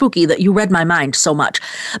almost spooky that you read my mind so much.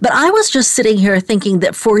 But I was just sitting here thinking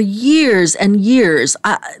that for years and years,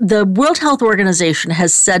 the World Health Organization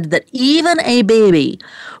has said that even a baby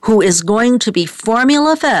who is going to be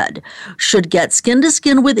formula fed should get skin to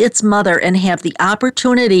skin with its mother and have the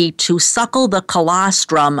opportunity to suckle the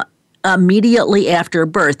colostrum immediately after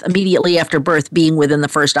birth being within the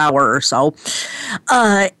first hour or so.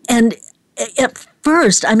 And at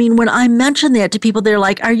first, I mean, when I mention that to people, they're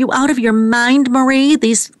like, "Are you out of your mind, Marie?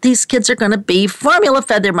 These kids are going to be formula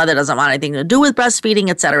fed. Their mother doesn't want anything to do with breastfeeding,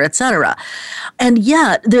 et cetera, et cetera." And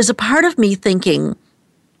yet, there's a part of me thinking,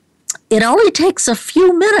 It only takes a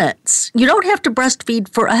few minutes. You don't have to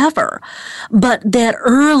breastfeed forever. But that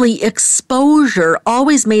early exposure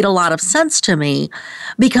always made a lot of sense to me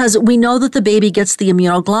because we know that the baby gets the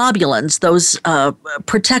immunoglobulins, those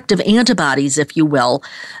protective antibodies, if you will,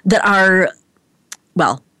 that are,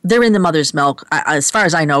 well, they're in the mother's milk, as far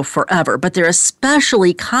as I know, forever, but they're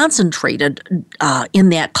especially concentrated in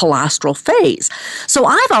that colostral phase. So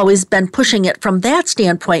I've always been pushing it from that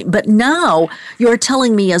standpoint, but now you're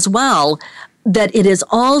telling me as well that it is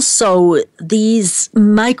also these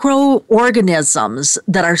microorganisms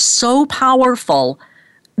that are so powerful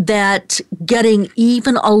that getting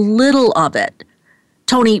even a little of it.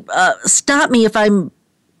 Tony, stop me if I'm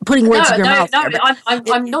putting words in your mouth. No,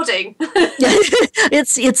 I'm nodding.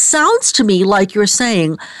 It sounds to me like you're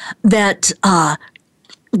saying that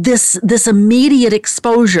this immediate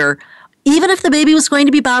exposure, even if the baby was going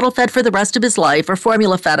to be bottle fed for the rest of his life, or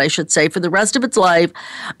formula fed, I should say, for the rest of its life,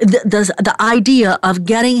 the idea of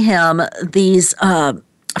getting him these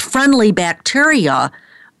friendly bacteria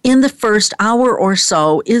in the first hour or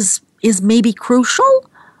so is maybe crucial.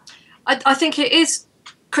 I think it is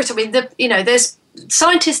critical. I mean, there's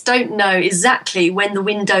scientists don't know exactly when the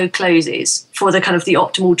window closes for the kind of the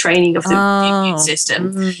optimal training of the immune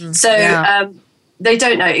system. They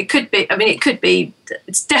don't know. It could be,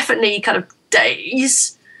 it's definitely kind of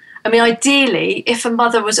days. I mean, ideally, if a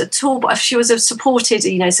mother was at all, if she was supported,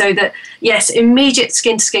 so that, yes, immediate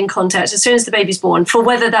skin-to-skin contact as soon as the baby's born, for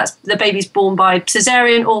whether that's the baby's born by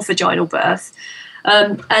cesarean or vaginal birth,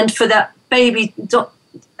 and for that baby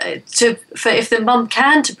if the mum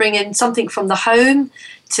can, to bring in something from the home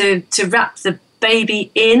to wrap the baby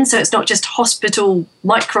in, so it's not just hospital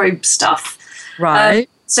microbe stuff. Right.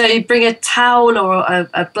 So you bring a towel or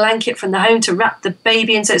a blanket from the home to wrap the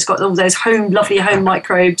baby in, so it's got all those lovely home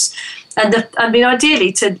microbes. And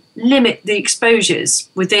ideally to limit the exposures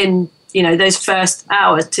within those first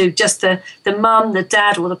hours to just the mum, the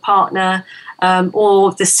dad, or the partner,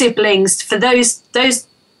 or the siblings, for those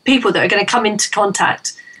people that are going to come into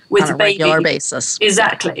contact with the baby. On a regular basis.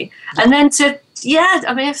 Exactly. And then if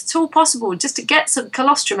it's all possible, just to get some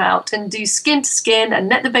colostrum out and do skin to skin and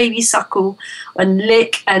let the baby suckle and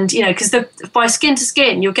lick, and because by skin to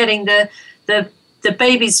skin you're getting the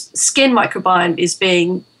baby's skin microbiome is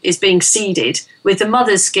being seeded with the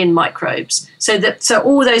mother's skin microbes, so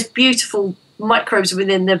all those beautiful microbes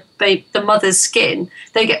within the mother's skin,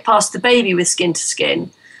 they get past the baby with skin to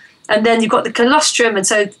skin, and then you've got the colostrum, and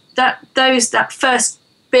so that first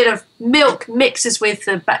bit of milk mixes with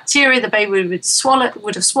the bacteria the baby would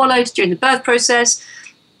have swallowed during the birth process,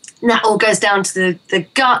 and that all goes down to the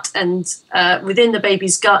gut, and within the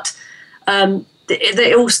baby's gut,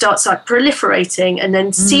 it all starts like proliferating and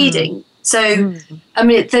then seeding. So,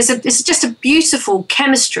 it's just a beautiful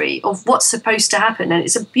chemistry of what's supposed to happen, and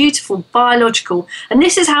it's a beautiful biological, and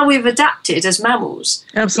this is how we've adapted as mammals.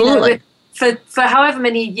 Absolutely. For however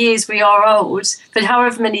many years we are old, for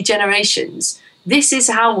however many generations, this is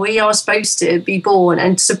how we are supposed to be born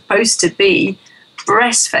and supposed to be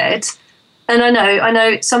breastfed. And I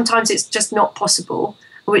know sometimes it's just not possible,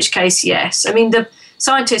 in which case, yes. I mean, the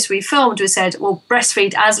scientists we filmed we said, well,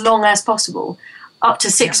 breastfeed as long as possible, up to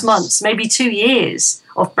 6 months, maybe 2 years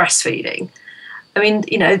of breastfeeding. I mean,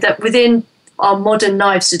 that within our modern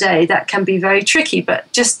lives today, that can be very tricky,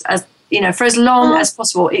 but just as, for as long as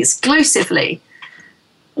possible, exclusively.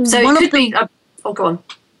 So it could be, go on.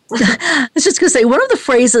 I was just going to say, one of the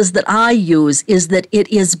phrases that I use is that it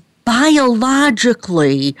is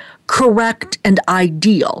biologically correct and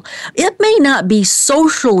ideal. It may not be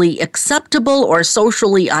socially acceptable or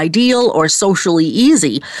socially ideal or socially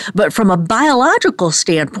easy, but from a biological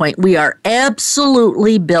standpoint, we are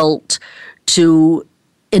absolutely built to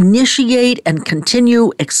initiate and continue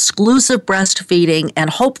exclusive breastfeeding and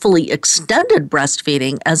hopefully extended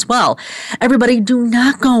breastfeeding as well. Everybody, do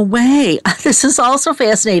not go away. This is also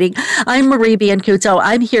fascinating. I'm Marie Biancuzzo.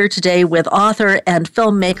 I'm here today with author and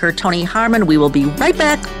filmmaker Tony Harmon. We will be right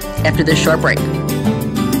back after this short break.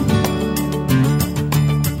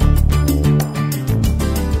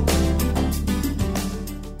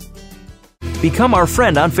 Become our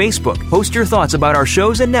friend on Facebook. Post your thoughts about our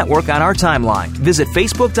shows and network on our timeline. Visit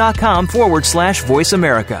facebook.com/Voice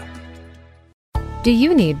America. Do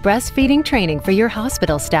you need breastfeeding training for your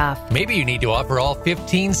hospital staff? Maybe you need to offer all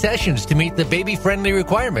 15 sessions to meet the baby-friendly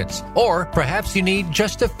requirements. Or perhaps you need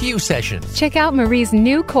just a few sessions. Check out Marie's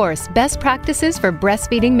new course, Best Practices for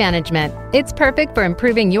Breastfeeding Management. It's perfect for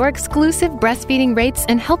improving your exclusive breastfeeding rates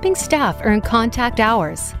and helping staff earn contact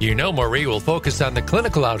hours. You know Marie will focus on the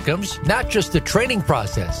clinical outcomes, not just the training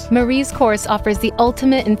process. Marie's course offers the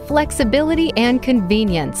ultimate in flexibility and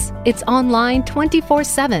convenience. It's online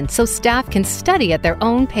 24/7, so staff can study at their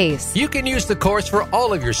own pace. You can use the course for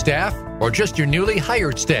all of your staff or just your newly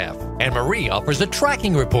hired staff. And Marie offers a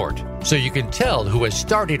tracking report, so you can tell who has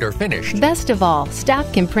started or finished. Best of all,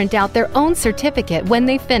 staff can print out their own certificate when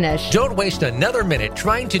they finish. Don't waste another minute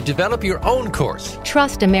trying to develop your own course.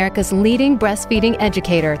 Trust America's leading breastfeeding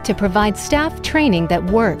educator to provide staff training that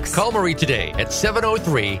works. Call Marie today at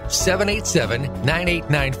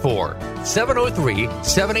 703-787-9894.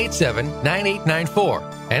 703-787-9894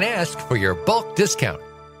 and ask for your bulk discount.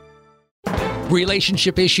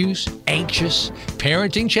 Relationship issues? Anxious?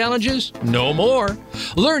 Parenting challenges? No more.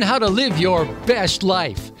 Learn how to live your best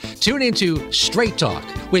life. Tune into Straight Talk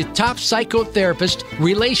with top psychotherapist,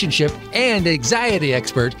 relationship, and anxiety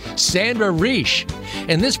expert Sandra Reisch.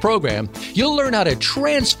 In this program, you'll learn how to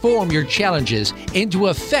transform your challenges into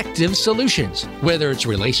effective solutions, whether it's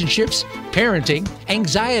relationships, parenting,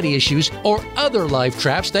 anxiety issues, or other life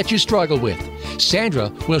traps that you struggle with. Sandra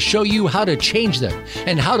will show you how to change them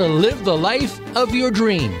and how to live the life of your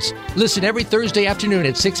dreams. Listen every Thursday afternoon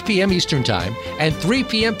at 6 p.m. Eastern Time and 3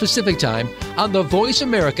 p.m. Pacific Time on the Voice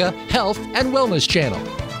America Health and Wellness Channel.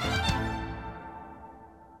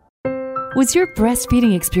 Was your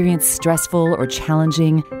breastfeeding experience stressful or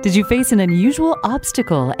challenging? Did you face an unusual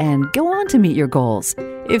obstacle and go on to meet your goals?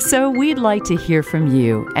 If so, we'd like to hear from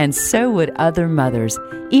you, and so would other mothers.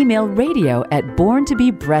 Email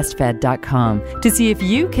radio@borntobebreastfed.com to see if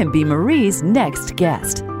you can be Marie's next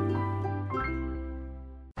guest.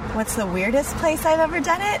 What's the weirdest place I've ever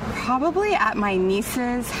done it? Probably at my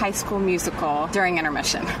niece's high school musical during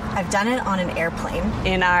intermission. I've done it on an airplane.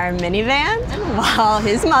 In our minivan while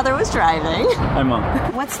his mother was driving. Hi, Mom.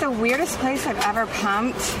 What's the weirdest place I've ever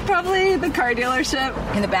pumped? Probably the car dealership.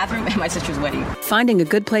 In the bathroom at my sister's wedding. Finding a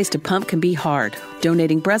good place to pump can be hard.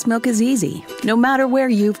 Donating breast milk is easy. No matter where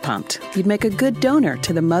you've pumped, you'd make a good donor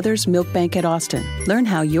to the Mother's Milk Bank at Austin. Learn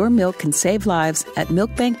how your milk can save lives at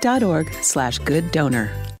milkbank.org/gooddonor.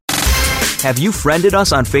 Have you friended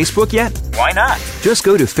us on Facebook yet? Why not? Just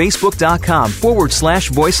go to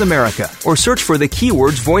facebook.com/Voice America or search for the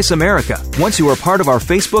keywords Voice America. Once you are part of our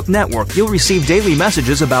Facebook network, you'll receive daily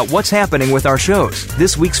messages about what's happening with our shows,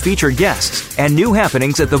 this week's featured guests, and new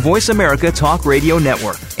happenings at the Voice America Talk Radio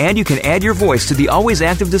Network. And you can add your voice to the always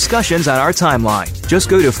active discussions on our timeline. Just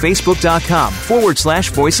go to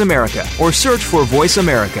facebook.com/Voice America or search for Voice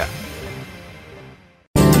America.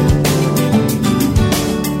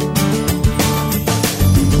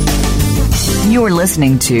 You're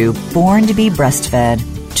listening to Born to be Breastfed.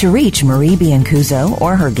 To reach Marie Biancuzzo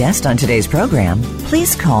or her guest on today's program,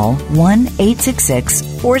 please call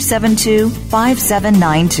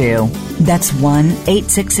 1-866-472-5792. That's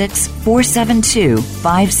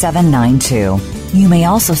 1-866-472-5792. You may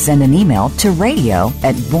also send an email to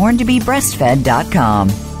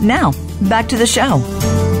radio@borntobebreastfed.com. Now, back to the show.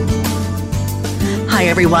 Hi,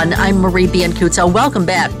 everyone. I'm Marie Biancuzzo. Welcome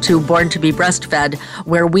back to Born to be Breastfed,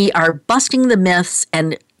 where we are busting the myths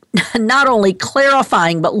and not only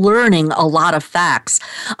clarifying, but learning a lot of facts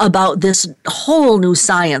about this whole new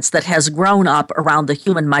science that has grown up around the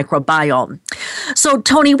human microbiome. So,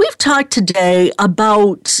 Tony, we've talked today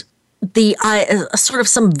about the sort of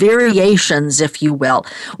some variations, if you will.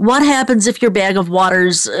 What happens if your bag of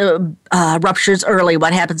waters ruptures early?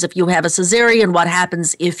 What happens if you have a cesarean? What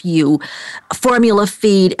happens if you formula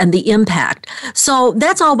feed, and the impact? So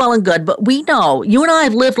that's all well and good, but we know, you and I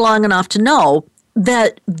have lived long enough to know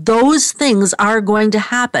that those things are going to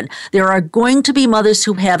happen. There are going to be mothers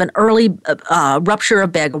who have an early rupture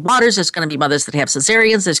of bag of waters. There's going to be mothers that have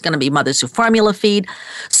cesareans. There's going to be mothers who formula feed.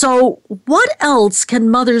 So what else can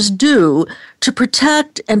mothers do to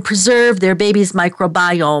protect and preserve their baby's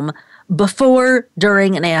microbiome before,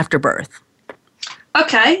 during, and after birth?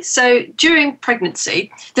 Okay, so during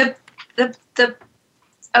pregnancy,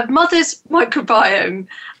 a mother's microbiome,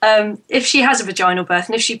 if she has a vaginal birth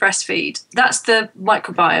and if she breastfeeds, that's the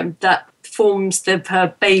microbiome that forms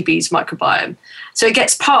her baby's microbiome. So it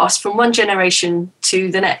gets passed from one generation to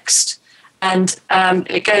the next. And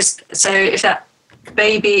it goes, so if that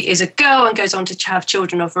baby is a girl and goes on to have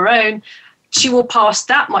children of her own, she will pass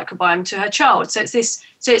that microbiome to her child. So it's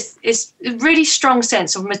a really strong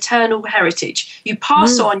sense of maternal heritage. You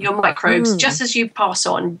pass on your microbes just as you pass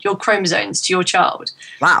on your chromosomes to your child.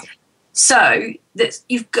 Wow. So that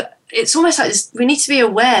it's almost like this, we need to be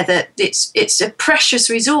aware that it's a precious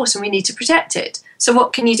resource and we need to protect it. So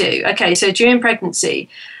what can you do? Okay, so during pregnancy,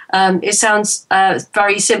 it sounds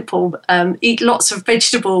very simple. Eat lots of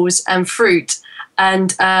vegetables and fruit,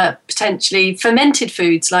 and potentially fermented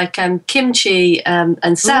foods like kimchi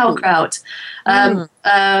and sauerkraut.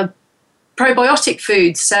 Probiotic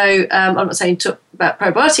foods. So I'm not saying about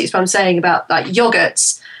probiotics, but I'm saying about like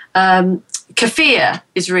yogurts. Kefir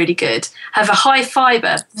is really good. Have a high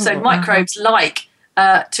fiber. So microbes like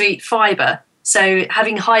to eat fiber. So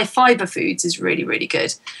having high fiber foods is really, really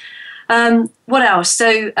good. What else?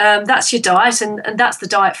 So that's your diet, and that's the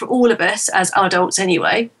diet for all of us as adults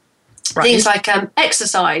anyway. Right. Things like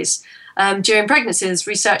exercise. During pregnancy, there's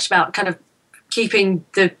research about kind of keeping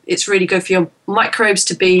it's really good for your microbes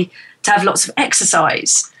to have lots of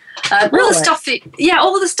exercise. All the stuff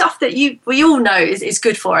all the stuff that we all know is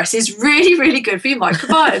good for us is really, really good for your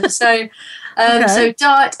microbiome. So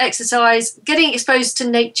diet, exercise, getting exposed to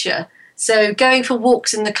nature. So going for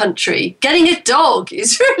walks in the country, getting a dog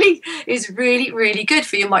is really, really good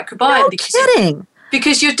for your microbiome.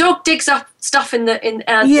 Because your dog digs up stuff in the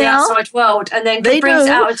outside world and then brings it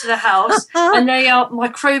out into the house, and they are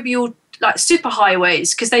microbial like super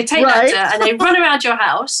highways because they take that and they run around your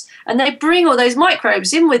house and they bring all those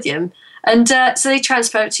microbes in with them, and so they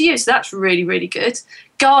transfer it to you. So that's really, really good.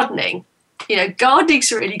 Gardening,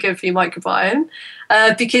 gardening's really good for your microbiome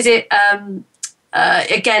because it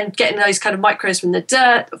again, getting those kind of microbes from the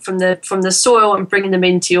dirt, from the soil, and bringing them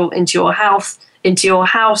into your house and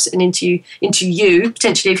into you,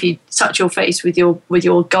 potentially if you touch your face with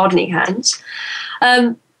your gardening hands.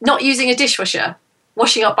 Not using a dishwasher,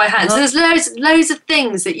 washing up by hand. So there's loads of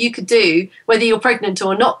things that you could do, whether you're pregnant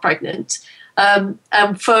or not pregnant,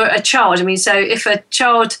 for a child. I mean, so if a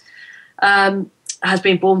child has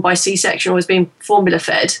been born by C-section or has been formula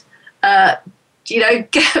fed, having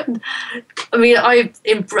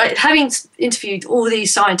interviewed all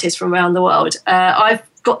these scientists from around the world, I've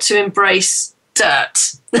got to embrace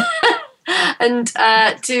dirt and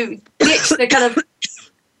to ditch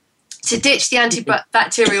the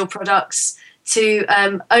antibacterial products, to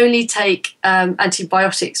only take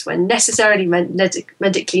antibiotics when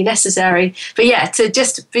medically necessary. But to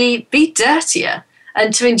just be dirtier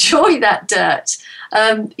and to enjoy that dirt.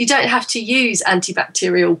 You don't have to use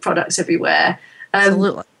antibacterial products everywhere.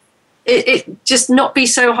 Absolutely. It just not be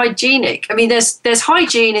so hygienic. I mean, there's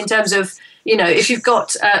hygiene in terms of, if you've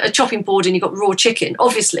got a chopping board and you've got raw chicken,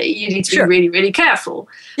 obviously you need to be really, really careful.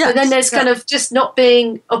 Yes. But then there's kind of just not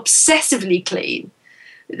being obsessively clean.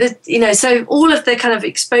 So all of the kind of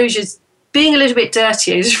exposures, being a little bit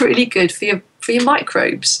dirtier is really good for your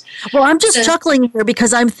microbes. Well, I'm just chuckling here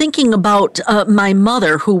because I'm thinking about my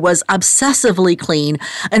mother, who was obsessively clean,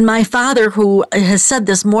 and my father, who has said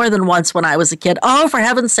this more than once when I was a kid. Oh, for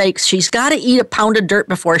heaven's sakes, she's got to eat a pound of dirt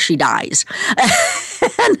before she dies.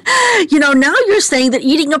 And, now you're saying that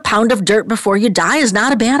eating a pound of dirt before you die is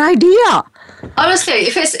not a bad idea. Honestly,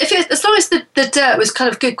 if it's as long as the dirt was kind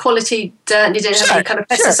of good quality dirt and you didn't have any kind of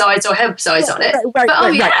pesticides or herbicides on it.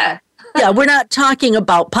 Right. Yeah, we're not talking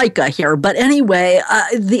about pica here, but anyway,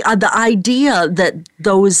 the idea that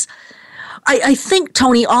those, I think,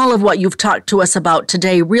 Tony, all of what you've talked to us about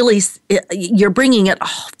today, really, you're bringing it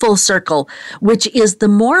full circle, which is the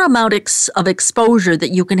more amount of exposure that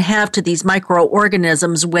you can have to these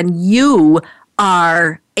microorganisms when you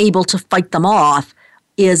are able to fight them off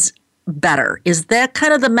is better. Is that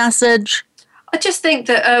kind of the message? I just think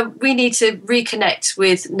that we need to reconnect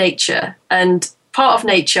with nature, and part of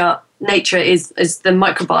nature is the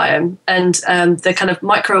microbiome and the kind of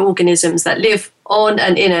microorganisms that live on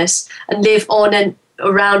and in us and live on and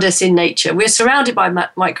around us in nature. We're surrounded by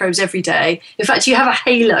microbes every day. In fact, you have a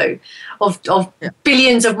halo of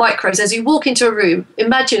billions of microbes. As you walk into a room,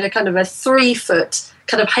 imagine a kind of a 3-foot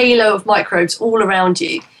kind of halo of microbes all around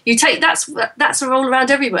you. You take that's all around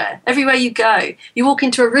everywhere. Everywhere you go, you walk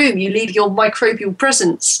into a room, you leave your microbial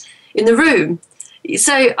presence in the room.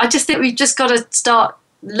 So I just think we've just got to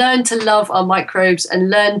learn to love our microbes and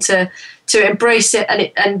learn to embrace it.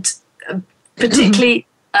 And particularly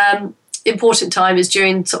important time is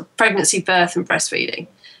during sort of pregnancy, birth, and breastfeeding,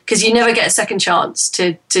 because you never get a second chance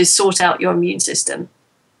to sort out your immune system.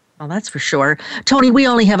 Well, that's for sure. Tony, we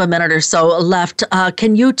only have a minute or so left.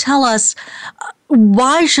 Can you tell us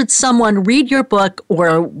why should someone read your book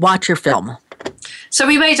or watch your film? So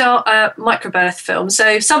we made our microbirth film.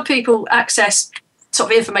 So some people access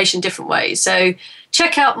sort of information different ways. So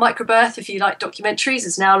check out Microbirth if you like documentaries.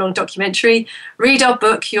 It's an hour-long documentary. Read our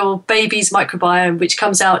book, Your Baby's Microbiome, which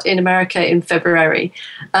comes out in America in February.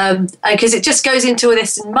 And because it just goes into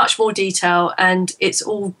this in much more detail, and it's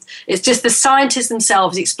just the scientists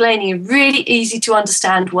themselves explaining in a really easy to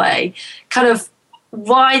understand way kind of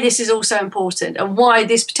why this is also important and why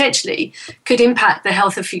this potentially could impact the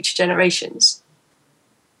health of future generations.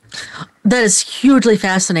 That is hugely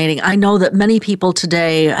fascinating. I know that many people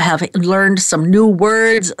today have learned some new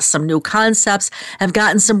words, some new concepts, have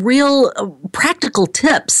gotten some real practical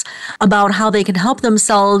tips about how they can help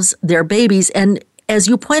themselves, their babies, and as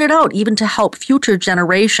you pointed out, even to help future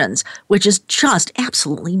generations, which is just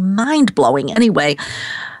absolutely mind-blowing anyway.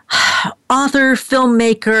 Author,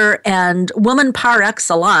 filmmaker, and woman par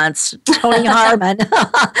excellence, Toni Harman.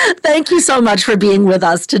 Thank you so much for being with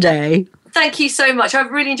us today. Thank you so much. I've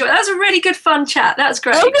really enjoyed it. That was a really good, fun chat. That was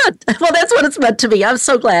great. Oh, good. Well, that's what it's meant to be. I'm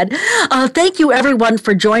so glad. Thank you, everyone,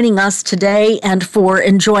 for joining us today and for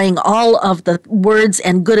enjoying all of the words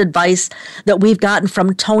and good advice that we've gotten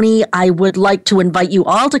from Toni. I would like to invite you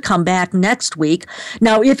all to come back next week.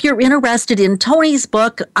 Now, if you're interested in Toni's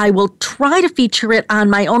book, I will try to feature it on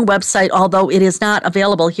my own website, although it is not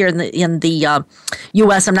available here in the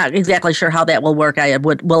U.S. I'm not exactly sure how that will work, I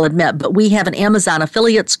will admit. But we have an Amazon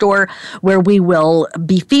affiliate store where we will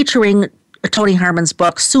be featuring Toni Harman's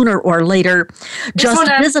book sooner or later. Just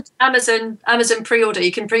visit Amazon pre-order.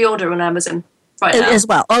 You can pre-order on Amazon right now as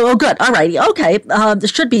well. Oh, good. All righty. Okay.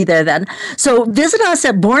 This should be there then. So visit us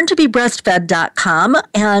at borntobebreastfed.com,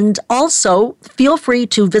 and also feel free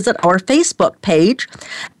to visit our Facebook page.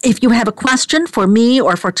 If you have a question for me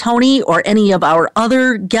or for Toni or any of our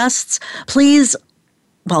other guests, please,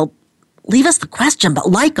 leave us the question,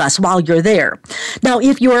 but like us while you're there. Now,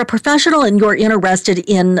 if you're a professional and you're interested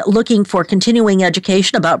in looking for continuing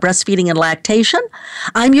education about breastfeeding and lactation,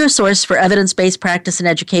 I'm your source for evidence-based practice and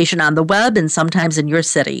education on the web and sometimes in your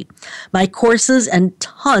city. My courses and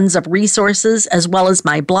tons of resources, as well as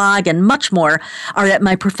my blog and much more, are at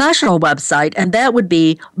my professional website, and that would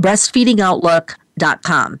be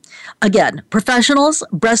breastfeedingoutlook.com. Again, professionals,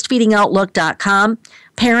 breastfeedingoutlook.com.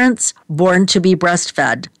 Parents,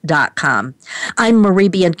 borntobebreastfed.com. I'm Marie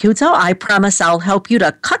Biancuzzo. I promise I'll help you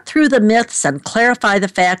to cut through the myths and clarify the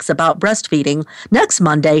facts about breastfeeding next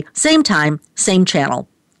Monday, same time, same channel.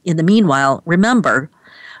 In the meanwhile, remember,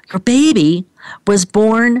 your baby was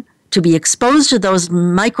born to be exposed to those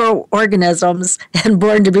microorganisms and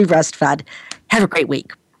born to be breastfed. Have a great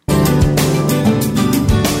week.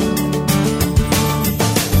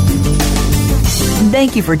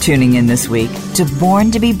 Thank you for tuning in this week to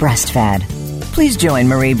Born to be Breastfed. Please join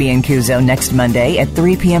Marie Biancuzzo next Monday at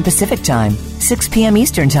 3 p.m. Pacific Time, 6 p.m.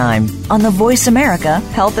 Eastern Time on the Voice America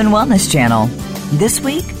Health and Wellness Channel. This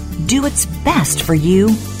week, do what's best for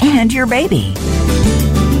you and your baby.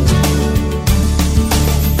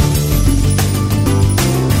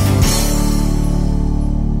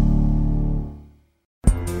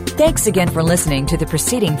 Thanks again for listening to the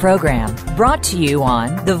preceding program, brought to you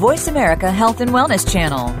on the Voice America Health and Wellness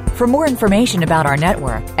Channel. For more information about our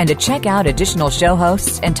network and to check out additional show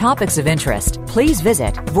hosts and topics of interest, please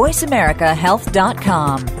visit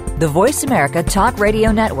voiceamericahealth.com. The Voice America Talk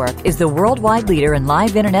Radio Network is the worldwide leader in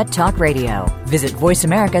live Internet talk radio. Visit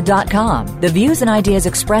voiceamerica.com. The views and ideas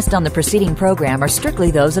expressed on the preceding program are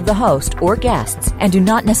strictly those of the host or guests and do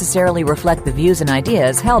not necessarily reflect the views and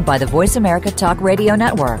ideas held by the Voice America Talk Radio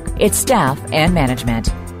Network, its staff, and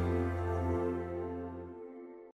management.